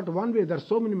religion, not one way. There are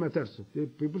so many methods.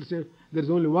 People say there is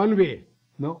only one way.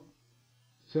 No.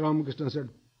 Sri Ramakrishna said,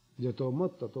 Jato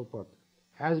mat tato pat.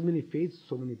 As many faiths,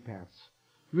 so many paths.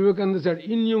 Vivekananda said,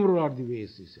 innumerable are the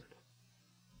ways, he said.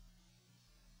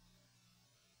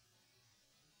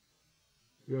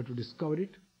 You have to discover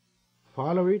it,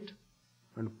 follow it,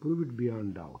 and prove it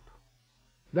beyond doubt.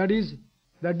 That is,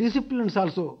 the disciplines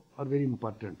also are very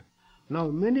important. Now,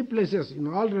 many places in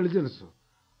all religions,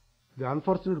 the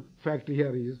unfortunate fact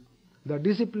here is the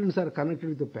disciplines are connected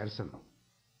with a person.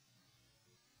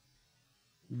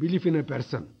 Belief in a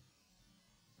person.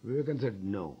 Vivekananda said,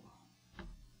 no.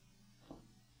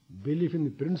 Belief in the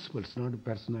principles, not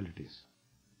personalities.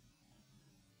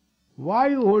 Why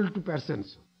you hold to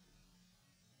persons?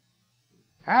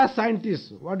 As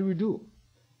scientists, what do we do?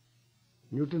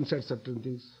 Newton said certain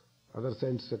things, other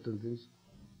scientists certain things.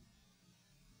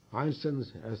 Einstein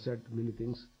has said many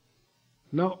things.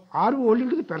 Now, are we holding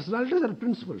to the personalities or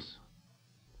principles?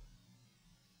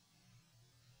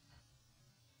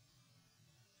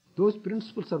 Those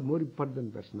principles are more important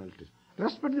than personalities.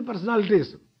 Respect the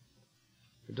personalities.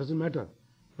 It doesn't matter.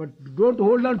 But don't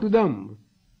hold on to them.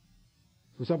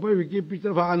 So suppose we keep picture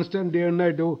of Einstein day and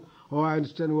night, oh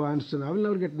Einstein, I will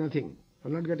never get nothing. I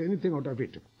will not get anything out of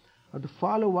it. I have to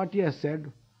follow what he has said,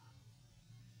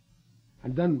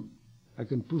 and then I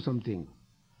can prove something.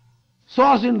 So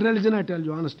also in religion, I tell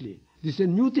you honestly, this is a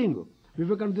new thing.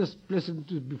 Vivekananda just placed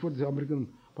it before the American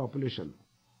population.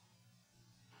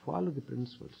 Follow the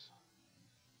principles.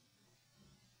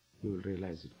 You will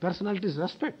realize it. Personality is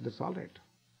respect, that's all right.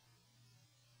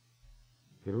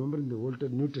 You remember in the Old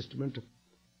and New Testament,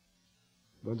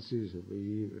 once he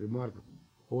remarked,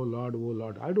 oh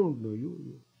Lord, I don't know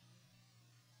you.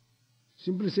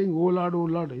 Simply saying, oh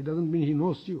Lord, it doesn't mean he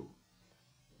knows you.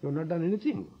 You have not done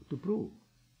anything to prove.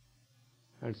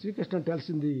 And Sri Krishna tells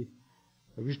in the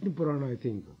Vishnu Purana, I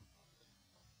think,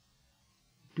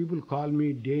 people call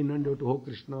me day and night, oh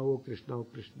Krishna, oh Krishna, oh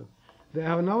Krishna. They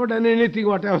have never done anything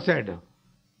what I have said.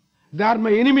 They are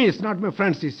my enemies, not my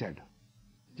friends, he said.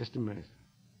 Just a minute.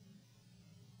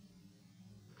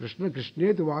 Krishna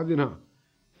Krishneti Vadina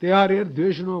Teharer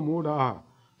Dveshano Modaha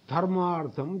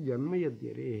Dharmartham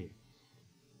Janmayadyare.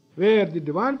 Where the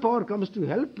divine power comes to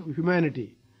help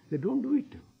humanity, they don't do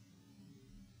it.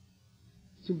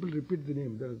 Simply repeat the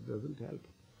name, that doesn't help.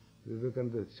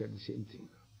 Vivekananda said the same thing.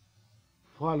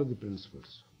 Follow the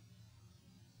principles.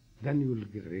 Then you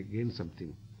will gain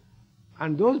something.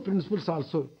 And those principles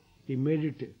also, he made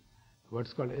it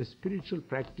what's called a spiritual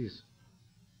practice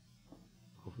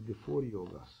of the 4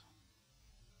 yogas.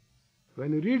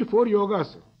 When you read 4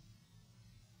 yogas,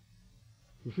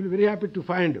 you feel very happy to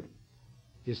find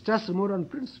he stress more on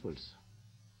principles.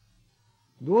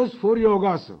 Those 4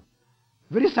 yogas,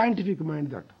 very scientific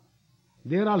mind that.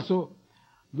 There also,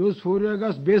 those 4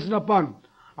 yogas based upon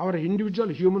our individual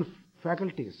human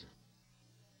faculties.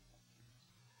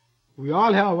 We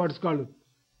all have what's called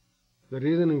the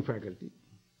reasoning faculty,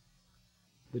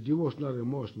 the devotional,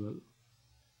 emotional,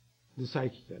 the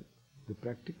psychical, the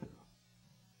practical.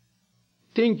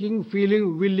 Thinking,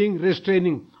 feeling, willing,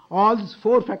 restraining, all these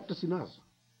 4 factors in us.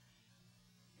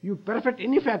 You perfect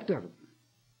any factor,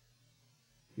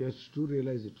 you have to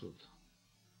realize the truth.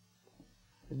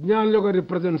 Jnana Yoga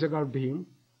represents, according to him,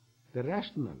 the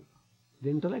rational, the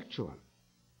intellectual,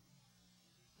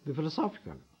 the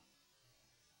philosophical.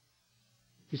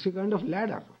 It's a kind of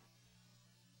ladder.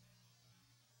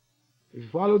 If you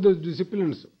follow those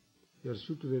disciplines, you are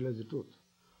sure to realize the truth.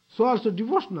 So also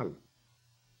devotional.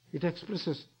 It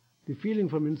expresses the feeling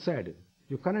from inside.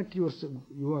 You connect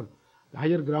your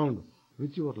higher ground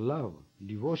with your love,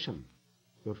 devotion,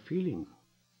 your feeling,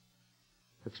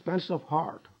 expansion of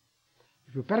heart.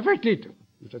 If you perfect it,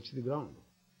 you touch the ground.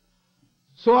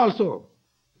 So also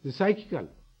the psychical,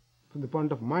 from the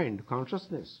point of mind,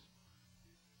 consciousness.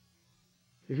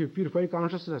 If you purify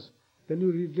consciousness, then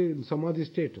you reach the samadhi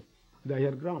state, the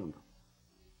higher ground.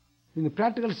 In the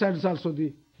practical side is also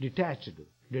the detached,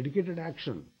 dedicated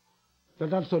action.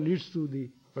 That also leads to the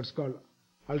what's called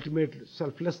ultimate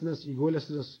selflessness,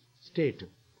 egolessness state,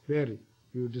 where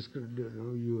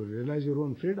you realize your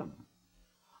own freedom.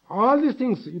 All these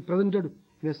things he presented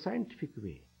in a scientific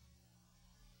way.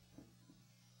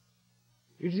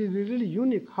 It is really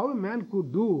unique how a man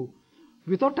could do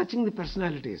without touching the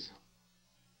personalities.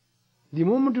 The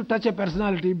moment you touch a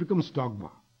personality, it becomes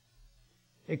dogma,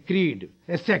 a creed,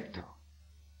 a sect.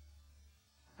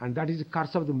 And that is the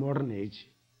curse of the modern age.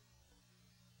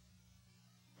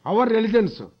 Our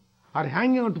religions are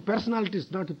hanging on to personalities,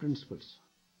 not to principles.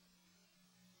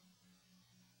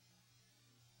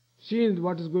 See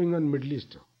what is going on in the Middle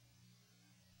East.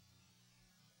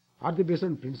 Are they based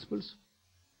on principles?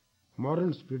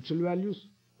 Moral, spiritual values?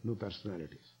 No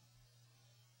personalities.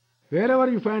 Wherever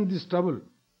you find this trouble,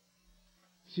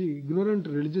 see, ignorant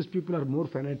religious people are more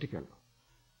fanatical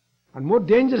and more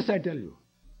dangerous, I tell you.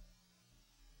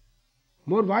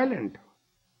 More violent.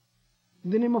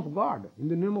 In the name of God, in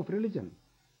the name of religion.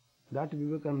 That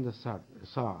Vivekananda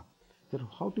saw that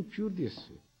how to cure this.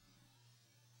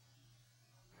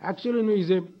 Actually,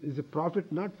 is a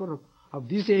prophet not for of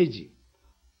this age.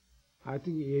 I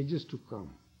think ages to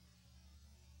come.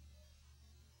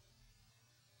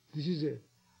 This is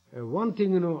a one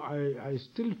thing, I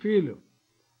still feel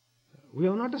we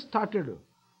have not started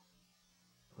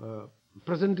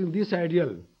presenting this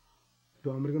ideal to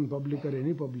American public or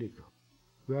any public.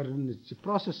 We are in the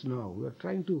process now. We are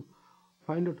trying to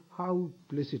find out how to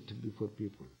place it before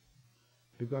people.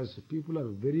 Because people are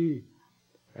very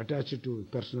attached to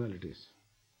personalities.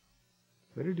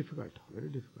 Very difficult, very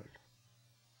difficult.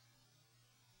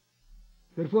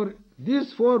 Therefore,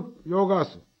 these 4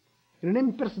 yogas, in an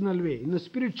impersonal way, in a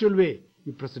spiritual way,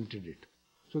 he presented it,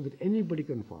 so that anybody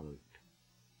can follow it.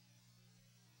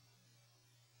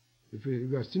 If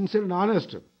you are sincere and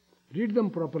honest, read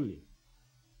them properly.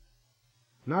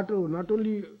 Not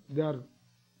only they are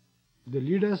the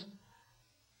leaders,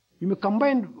 you may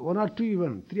combine 1 or 2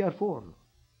 even, 3 or 4.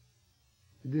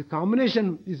 The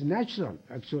combination is natural,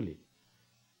 actually.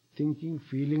 Thinking,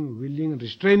 feeling, willing,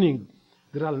 restraining,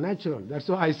 they're all natural. That's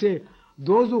why I say,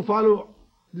 those who follow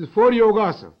these 4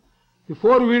 yogas, the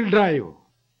 4-wheel drive,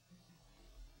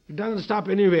 it doesn't stop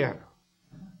anywhere.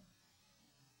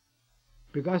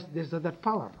 Because there's that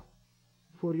power,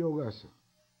 4 yogas.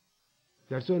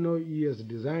 That's why now he has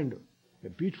designed a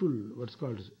beautiful, what's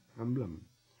called emblem,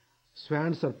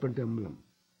 swan serpent emblem.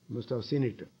 You must have seen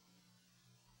it.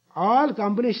 All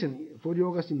combination, 4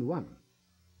 yogas in one.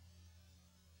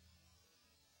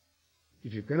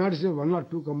 If you cannot say 1 or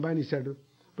 2 combine, he said,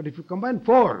 but if you combine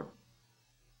 4,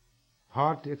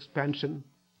 heart expansion,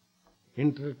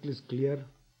 intellect is clear,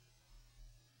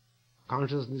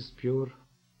 consciousness pure,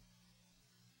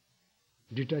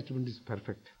 detachment is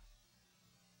perfect.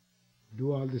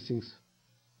 Do all these things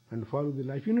and follow the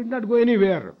life. You need not go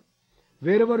anywhere.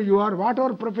 Wherever you are,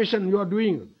 whatever profession you are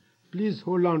doing, please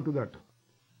hold on to that.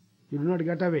 You do not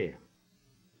get away.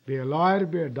 Be a lawyer,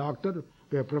 be a doctor,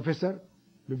 be a professor,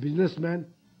 be a businessman,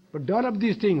 but develop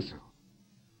these things.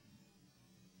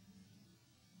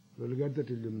 You will get that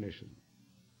illumination.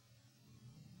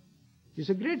 It's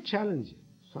a great challenge.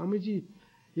 Swamiji,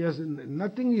 he has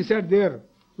nothing he said there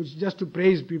which is just to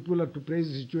praise people or to praise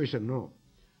the situation. No.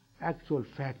 Actual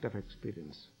fact of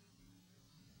experience.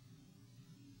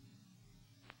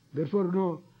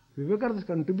 Therefore, Vivekananda's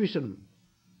contribution,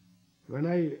 when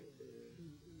I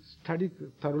studied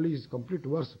thoroughly his complete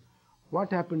verse,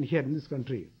 what happened here in this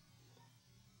country,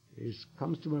 it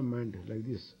comes to my mind like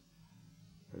this.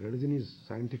 Religion is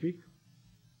scientific.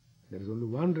 There is only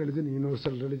one religion,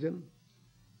 universal religion,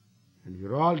 and we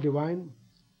are all divine.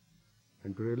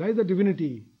 And to realize the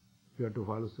divinity, you have to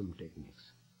follow some techniques.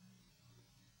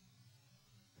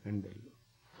 And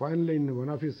finally, in one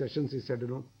of his sessions, he said,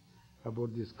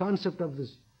 about this concept of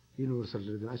this universal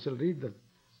religion. I shall read that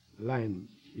line.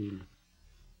 You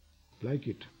will like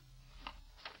it.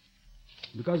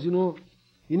 Because,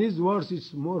 in his words,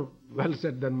 it's more well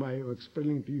said than my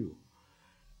explaining to you.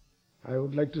 I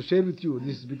would like to share with you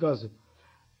this because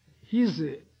his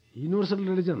universal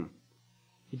religion,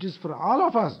 it is for all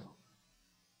of us,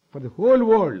 for the whole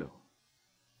world.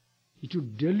 It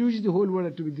should deluge the whole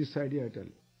world with this idea, I tell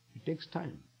you. It takes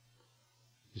time.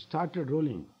 It started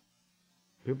rolling.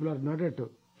 People are not yet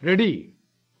ready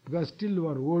because still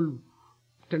our old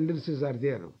tendencies are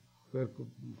there. We are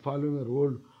following our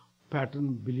old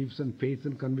pattern, beliefs and faiths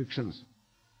and convictions.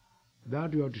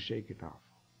 That you have to shake it off.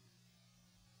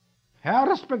 Have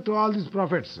respect to all these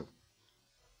prophets.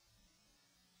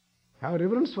 Have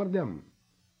reverence for them.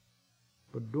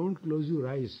 But don't close your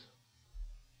eyes.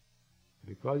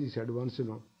 Because he said once,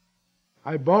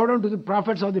 I bow down to the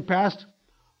prophets of the past,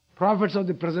 prophets of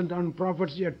the present, and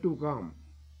prophets yet to come.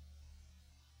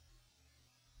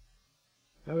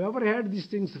 Have you ever heard these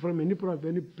things from any prophet,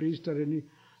 any priest or any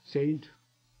saint?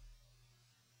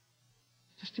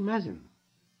 Just imagine,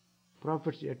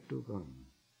 prophets yet to come.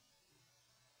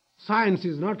 Science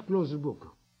is not closed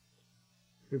book.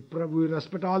 We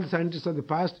respect all the scientists of the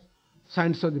past,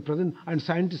 scientists of the present, and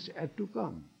scientists yet to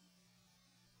come.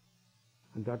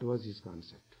 And that was his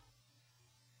concept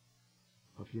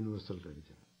of universal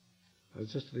religion. I'll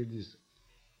just read this.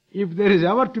 If there is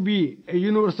ever to be a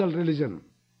universal religion,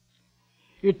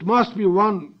 it must be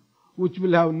one which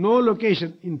will have no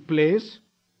location in place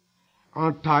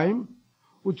or time,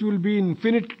 which will be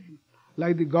infinite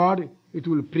like the God it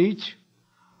will preach,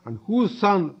 and whose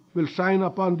sun will shine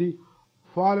upon the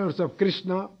followers of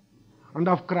Krishna and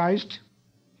of Christ,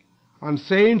 and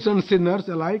saints and sinners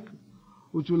alike,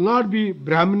 which will not be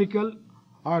Brahminical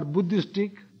or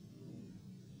Buddhistic,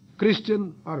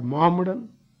 Christian or Mohammedan,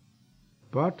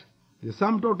 but the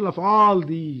sum total of all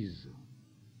these,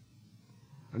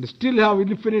 and still have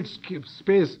infinite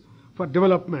space for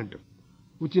development,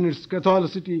 which in its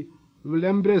Catholicity will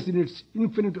embrace in its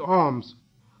infinite arms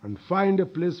and find a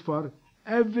place for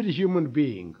every human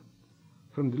being,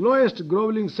 from the lowest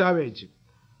groveling savage,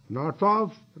 not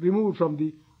far removed from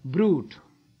the brute,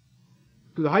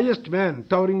 to the highest man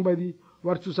towering by the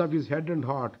virtues of his head and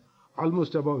heart,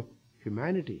 almost above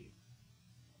humanity,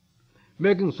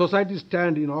 making society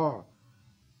stand in awe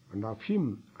and of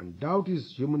him and doubt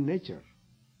his human nature.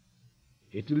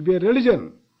 It will be a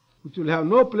religion which will have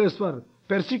no place for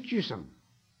persecution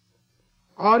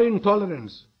or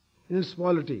intolerance in its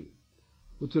polity,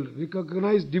 which will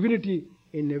recognize divinity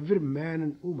in every man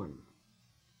and woman,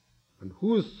 and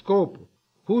whose scope,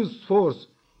 whose force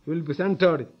will be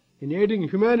centered in aiding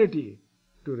humanity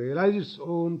to realize its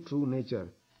own true nature,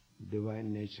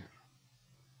 divine nature.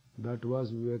 That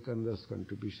was Vivekananda's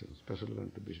contribution, special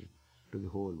contribution to the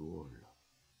whole world.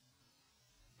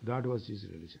 That was his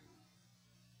religion.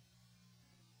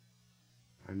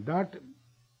 And that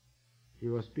he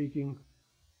was speaking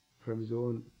from his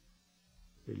own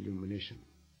illumination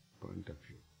point of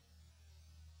view.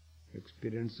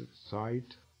 Experienced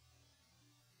sight,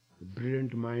 a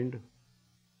brilliant mind,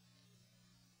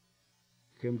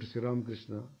 came to Sri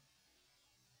Ramakrishna,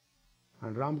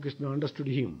 and Ramakrishna understood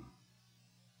him.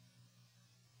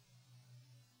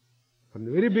 From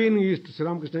the very beginning, Sri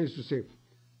Ramakrishna used to say,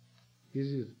 "He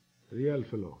is a real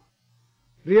fellow,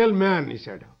 real man," he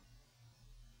said.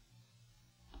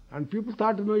 And people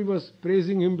thought, he was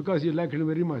praising him because he liked him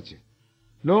very much.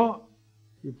 No,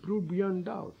 he proved beyond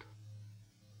doubt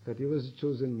that he was a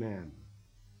chosen man.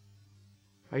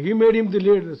 And he made him the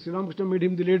leader. Sri Ramakrishna made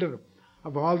him the leader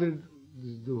of all the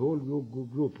whole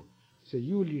group. So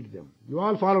you lead them. You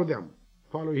all follow them.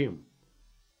 Follow him.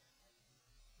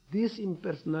 This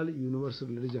impersonal universal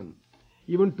religion,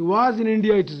 even to us in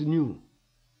India it is new.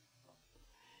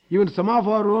 Even some of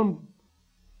our own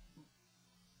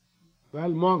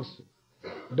monks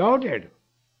doubted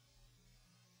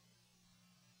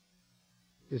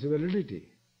its validity.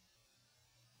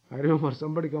 I remember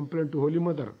somebody complained to Holy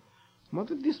Mother,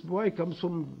 "Mother, this boy comes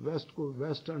from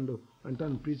West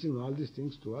and preaching all these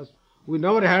things to us. We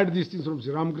never had these things from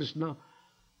Sri Ramakrishna.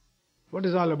 What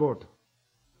is all about?"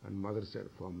 And Mother said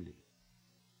firmly,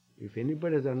 "If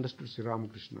anybody has understood Sri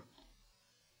Ramakrishna,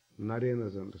 Narayan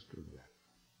has understood well.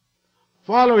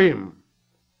 Follow him,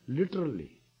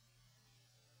 literally.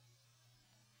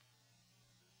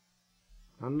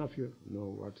 None of you know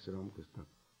what Sri Ramakrishna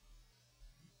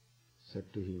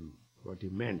said to him, what he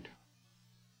meant.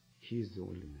 He is the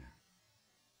only man."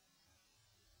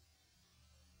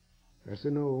 As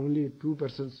you know, only two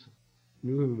persons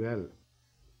knew him well,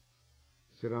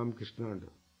 Sri Ramakrishna and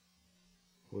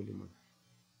Holy Mother.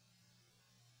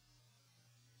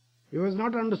 He was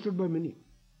not understood by many.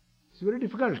 It's very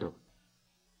difficult.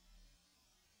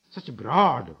 Such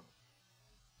broad,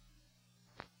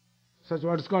 such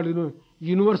what is called,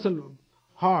 universal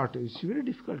heart. It's very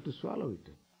difficult to swallow it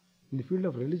in the field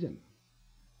of religion.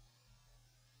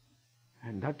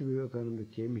 And that Vivekananda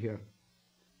came here.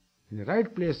 In the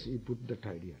right place, he put that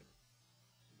ideal.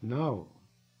 Now,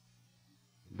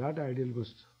 that ideal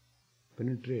must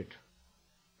penetrate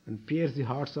and pierce the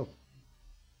hearts of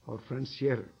our friends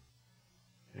here,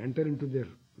 enter into their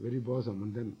very bosom,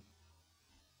 and then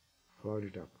forward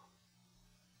it up.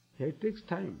 Yeah, it takes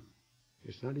time.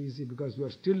 It's not easy because we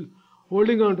are still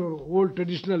holding on to our old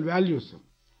traditional values.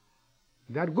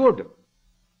 They are good.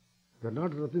 There is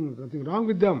nothing wrong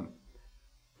with them.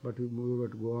 But we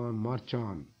move to go on, march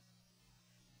on.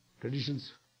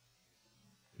 Traditions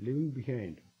leaving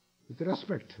behind with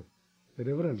respect,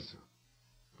 reverence.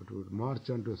 But we would march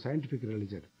on to a scientific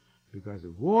religion because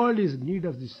the world is in need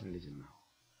of this religion now.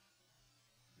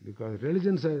 Because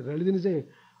religion is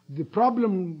the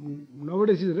problem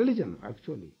nowadays is religion,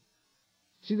 actually.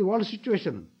 See the world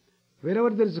situation. Wherever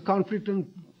there is a conflict and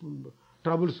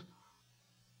troubles,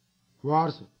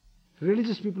 wars,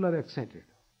 religious people are excited.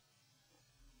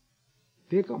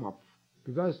 They come up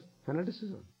because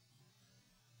fanaticism.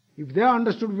 If they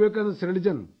understood Vivekananda's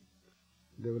religion,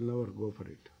 they will never go for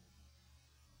it.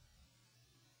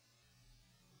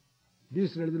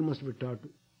 This religion must be taught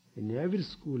in every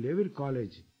school, every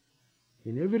college,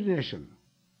 in every nation.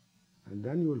 And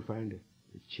then you will find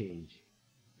a change.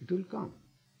 It will come.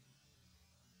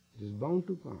 It is bound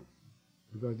to come.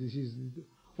 Because this is the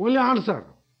only answer.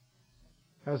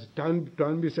 As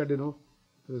Toynbee said,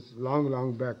 this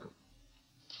long back.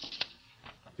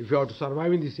 If you have to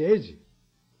survive in this age,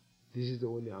 this is the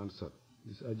only answer.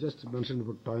 This I just mentioned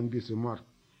about Toynbee's remark.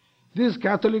 This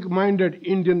Catholic-minded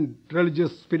Indian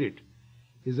religious spirit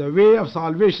is a way of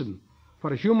salvation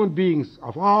for human beings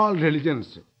of all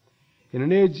religions in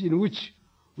an age in which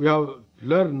we have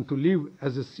learned to live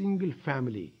as a single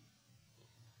family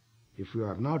if we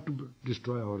are not to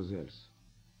destroy ourselves.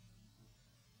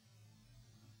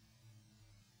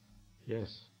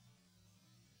 Yes,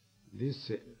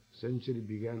 this century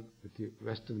began with the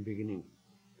Western beginning.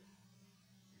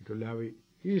 It will have an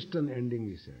Eastern ending,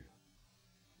 he said.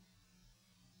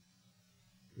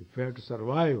 If we have to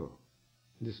survive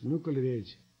this nuclear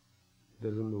age,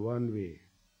 there is only one way: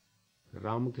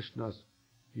 Ramakrishna's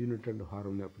unity and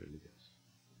harmony of religions.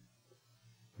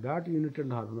 That unity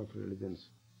and harmony of religions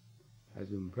has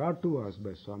been brought to us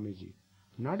by Swamiji,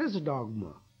 not as a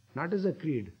dogma, not as a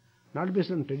creed, not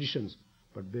based on traditions,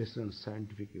 but based on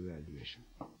scientific evaluation.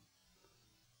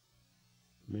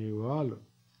 May you all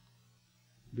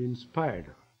be inspired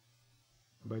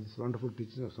by this wonderful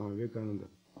teaching of Swami Vivekananda.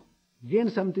 Gain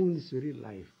something in this very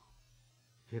life,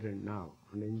 here and now,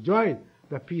 and enjoy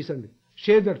the peace and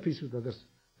share that peace with others.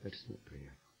 That is my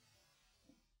prayer.